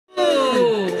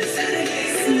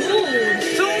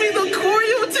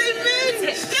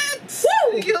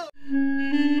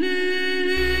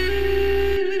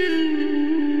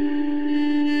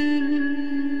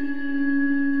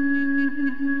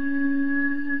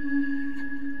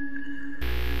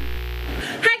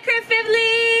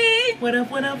What up,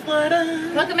 what up, what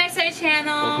up? Welcome back to our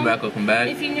channel. Welcome back.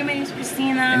 If you're new, my name is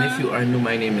Christina. And if you are new,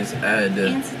 my name is Ed.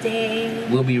 And today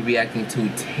we'll be reacting to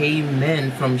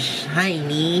Taemin from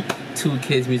Shinee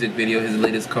Taemin's music video, his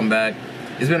latest comeback.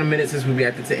 It's been a minute since we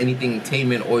reacted to anything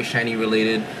Taemin or Shinee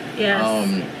related.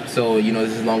 Yes. So, you know,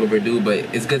 this is long overdue, but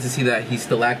it's good to see that he's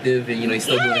still active and, you know, he's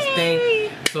still doing his thing.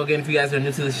 So again, if you guys are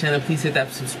new to this channel, please hit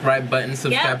that subscribe button.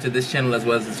 Subscribe to this channel as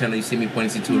well as the channel you see me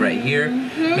pointing to right here.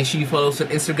 Make sure you follow us on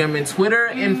Instagram and Twitter,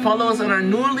 and follow us on our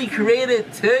newly created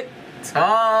TikTok.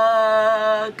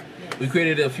 We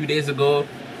created it a few days ago.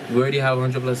 We already have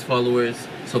 100 plus followers.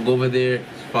 So go over there,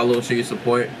 follow, show your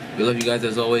support. We love you guys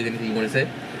as always. Anything you want to say?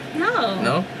 No.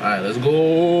 No? Alright, let's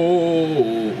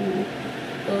go.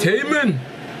 Taemin!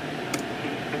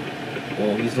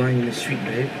 Oh, he's lying in the street,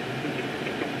 babe.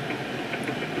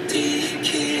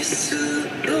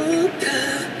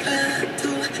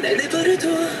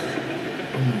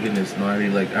 Oh my goodness, no, I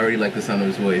already like the sound of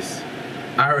his voice.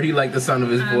 I already like the sound of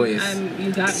his voice.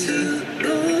 You got me.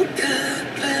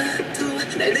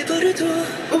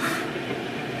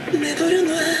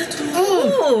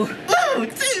 Oh,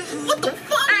 what the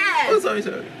fuck? Oh, sorry.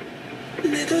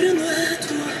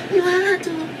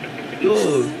 Yo.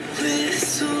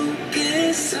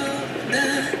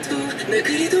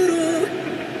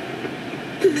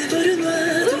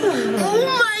 Oh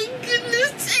my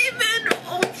goodness, Taemin!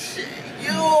 Oh shit,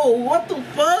 yo, what the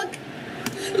fuck?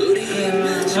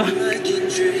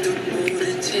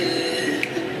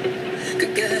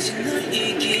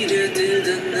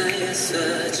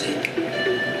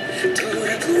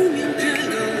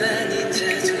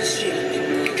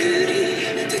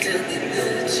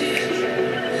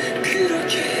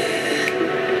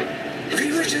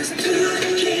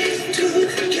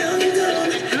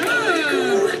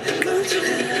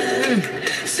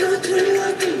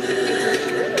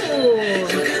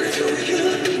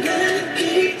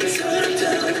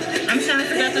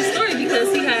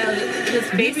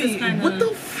 Baby, what the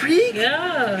freak?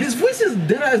 Yeah. His voice is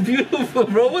dead ass beautiful,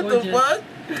 bro. What the fuck?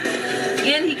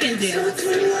 And he can dance.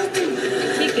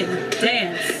 He can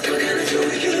dance.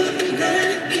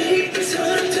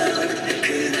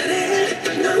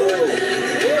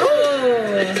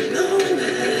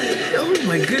 Oh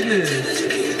my goodness.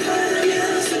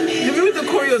 Hit me with the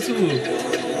choreo too.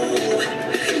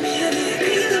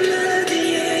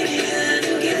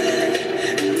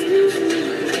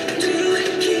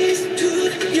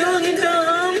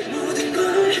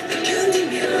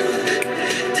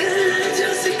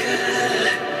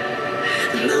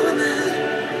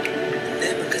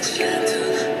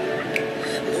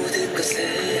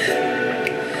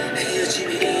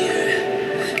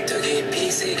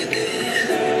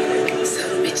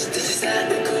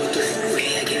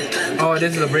 Oh,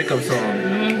 this is a breakup song.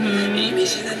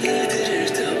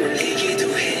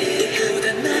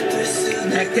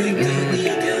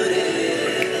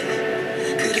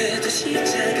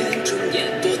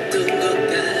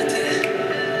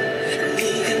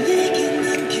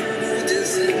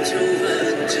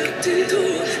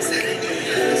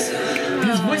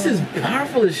 His voice is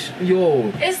powerful as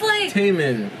yo. It's like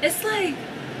Taemin. It's like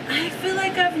I feel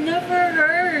like I've never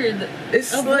heard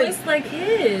a voice like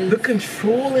his. The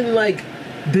control and like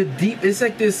the deep. It's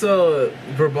like this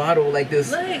vibrato, like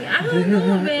this. Like I don't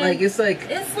know, man. Like it's like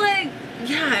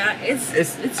yeah. It's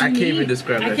I can't even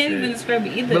describe that. I can't even describe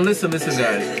it either. But listen, guys.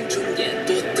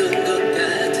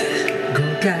 Go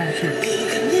guys.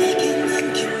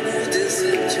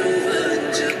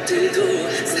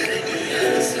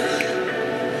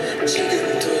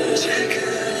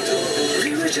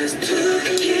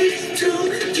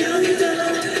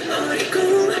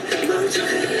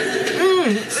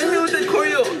 The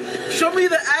choreo. Show me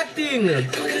the acting. Yes.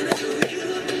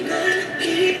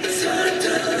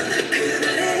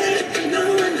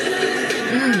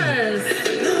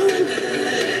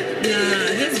 Yeah,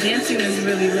 his dancing is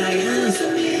really like,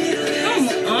 come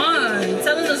on,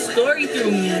 telling the story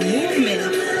through movement.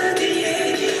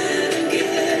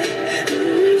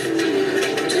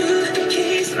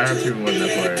 I have to rewind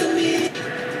that part.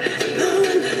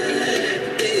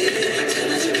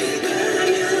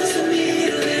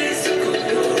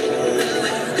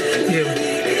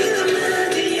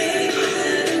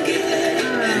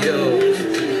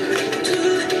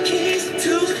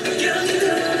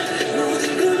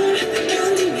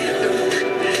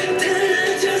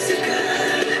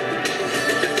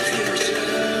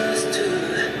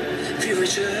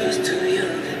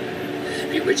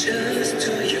 just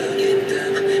too young and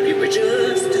dumb. We were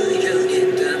just too young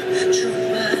and dumb.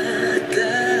 주마다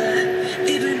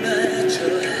입을 맞춰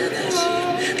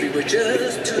하나씩. We were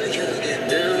just too young and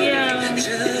dumb. Yeah.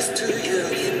 Just too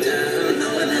young and dumb.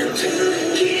 너와 난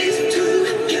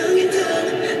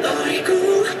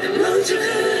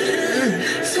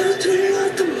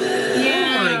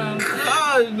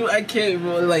can't,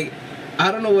 bro. Like,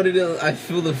 I don't know what it is. I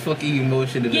feel the fucking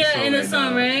emotion in the song. Yeah, in the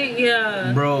song, right?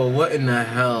 Yeah. Bro, what in the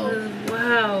hell?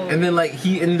 Wow. And then like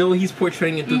and though he's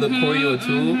portraying it through the choreo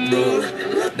too, bro,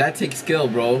 that takes skill,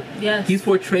 bro. Yes. He's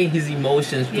portraying his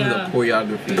emotions through the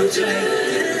choreography. You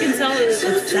can tell it's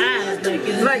sad, like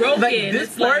it's broken. Like this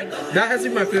it's part, that has to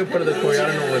be my favorite part of the choreo. I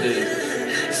don't know what it is.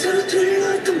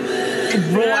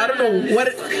 Bro, I don't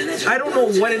know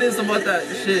what it is about that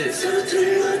shit.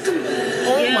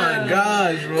 Oh my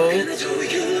gosh, bro.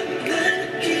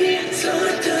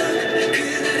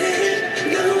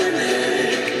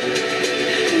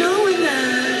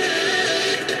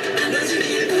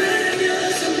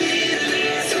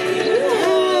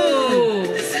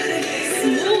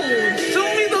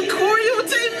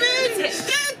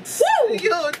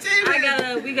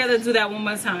 We gotta do that one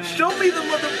more time. Show me the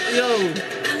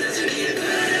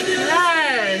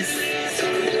Yes.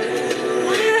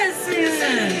 Yes.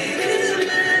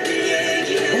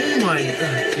 Oh my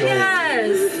god, yo. Yes.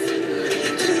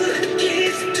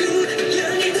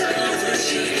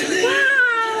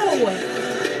 Wow.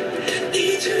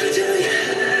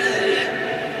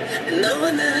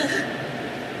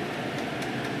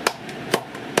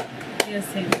 Yes,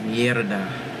 Mierda.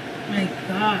 My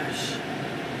gosh.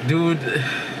 Dude.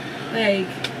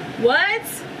 Like, what?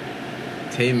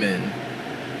 Taemin.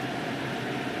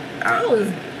 That was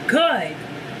good.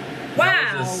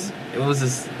 Wow. It was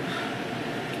just.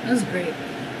 That was great.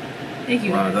 Thank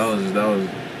you. Wow, guys.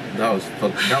 that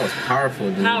was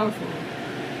powerful, dude. Powerful.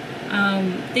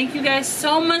 Thank you guys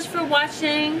so much for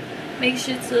watching. Make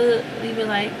sure to leave a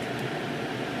like,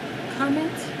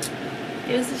 comment,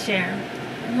 give us a share,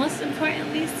 and most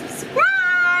importantly, subscribe.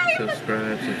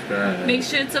 Subscribe. Make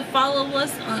sure to follow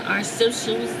us on our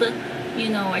socials, you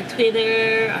know, our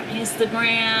Twitter, our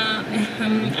Instagram,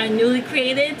 our newly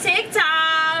created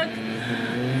TikTok.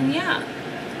 And yeah,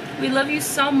 we love you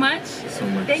so much.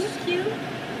 Thank you.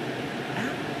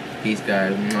 Peace,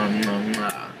 guys. Mwah, mwah,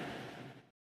 mwah.